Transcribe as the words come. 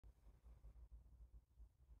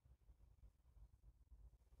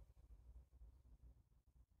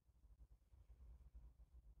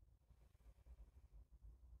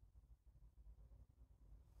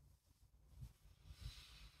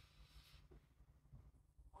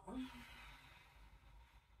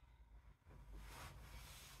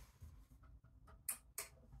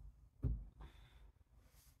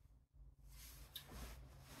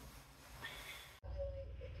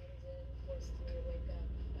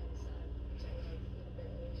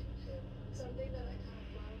Something that I kind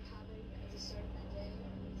of love having as a start of my day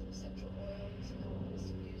is essential oils and this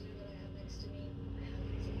diffuser that I have next to me. I have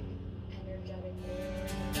these like energetic oils.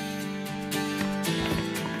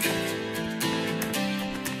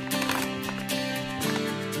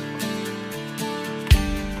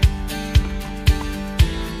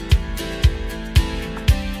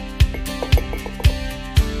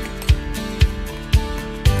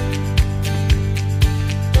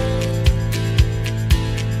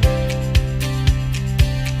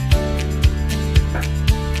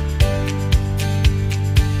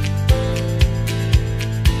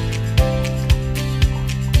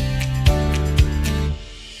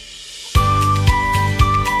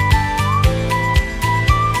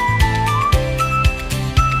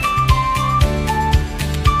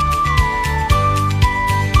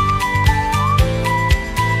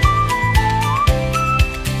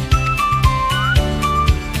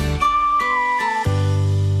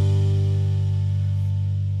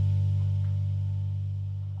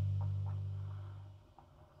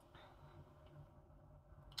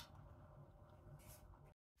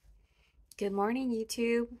 Good morning,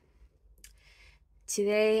 YouTube.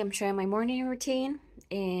 Today I'm showing my morning routine,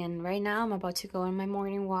 and right now I'm about to go on my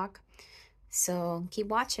morning walk. So keep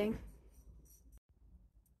watching.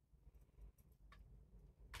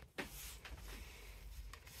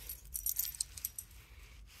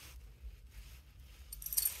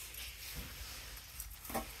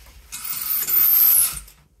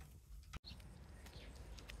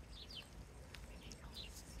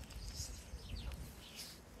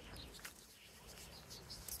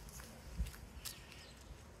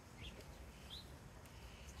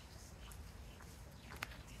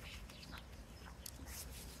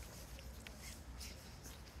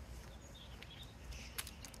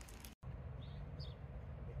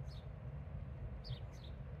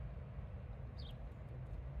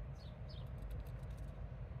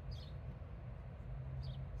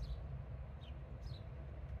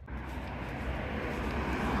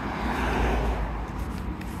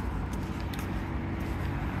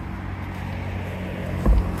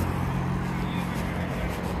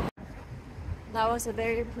 That was a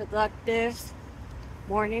very productive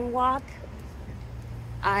morning walk.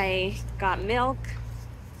 I got milk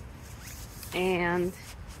and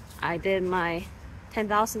I did my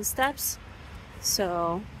 10,000 steps.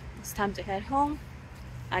 So it's time to head home.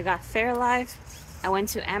 I got Fairlife. I went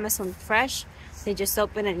to Amazon Fresh. They just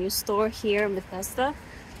opened a new store here in Bethesda.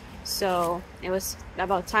 So it was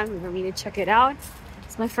about time for me to check it out.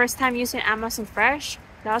 It's my first time using Amazon Fresh.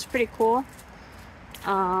 That was pretty cool.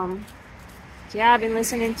 Yeah, I've been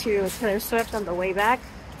listening to Taylor Swift on the way back,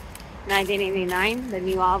 1989, the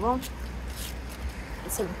new album.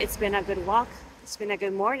 It's been a good walk. It's been a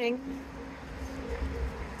good morning.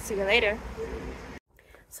 See you later.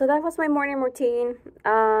 So that was my morning routine.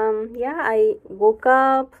 Yeah, I woke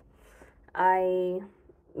up, I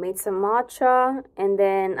made some matcha, and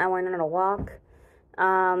then I went on a walk.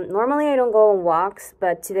 Normally I don't go on walks,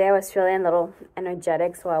 but today I was feeling a little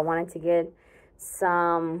energetic, so I wanted to get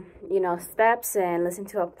some, steps and listen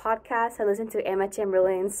to a podcast. I listened to Emma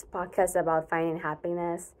Chamberlain's podcast about finding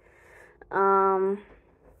happiness. Yeah,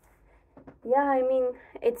 I mean,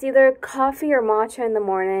 it's either coffee or matcha in the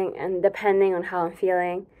morning, and depending on how I'm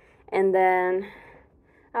feeling. And then,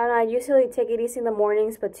 I don't know, I usually take it easy in the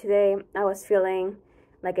mornings, but today I was feeling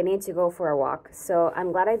like I need to go for a walk. So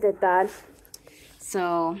I'm glad I did that.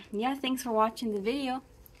 So yeah, thanks for watching the video.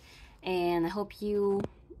 And I hope you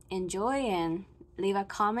enjoy, and leave a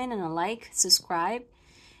comment and a like, subscribe.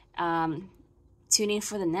 Tune in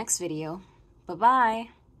for the next video. Bye-bye.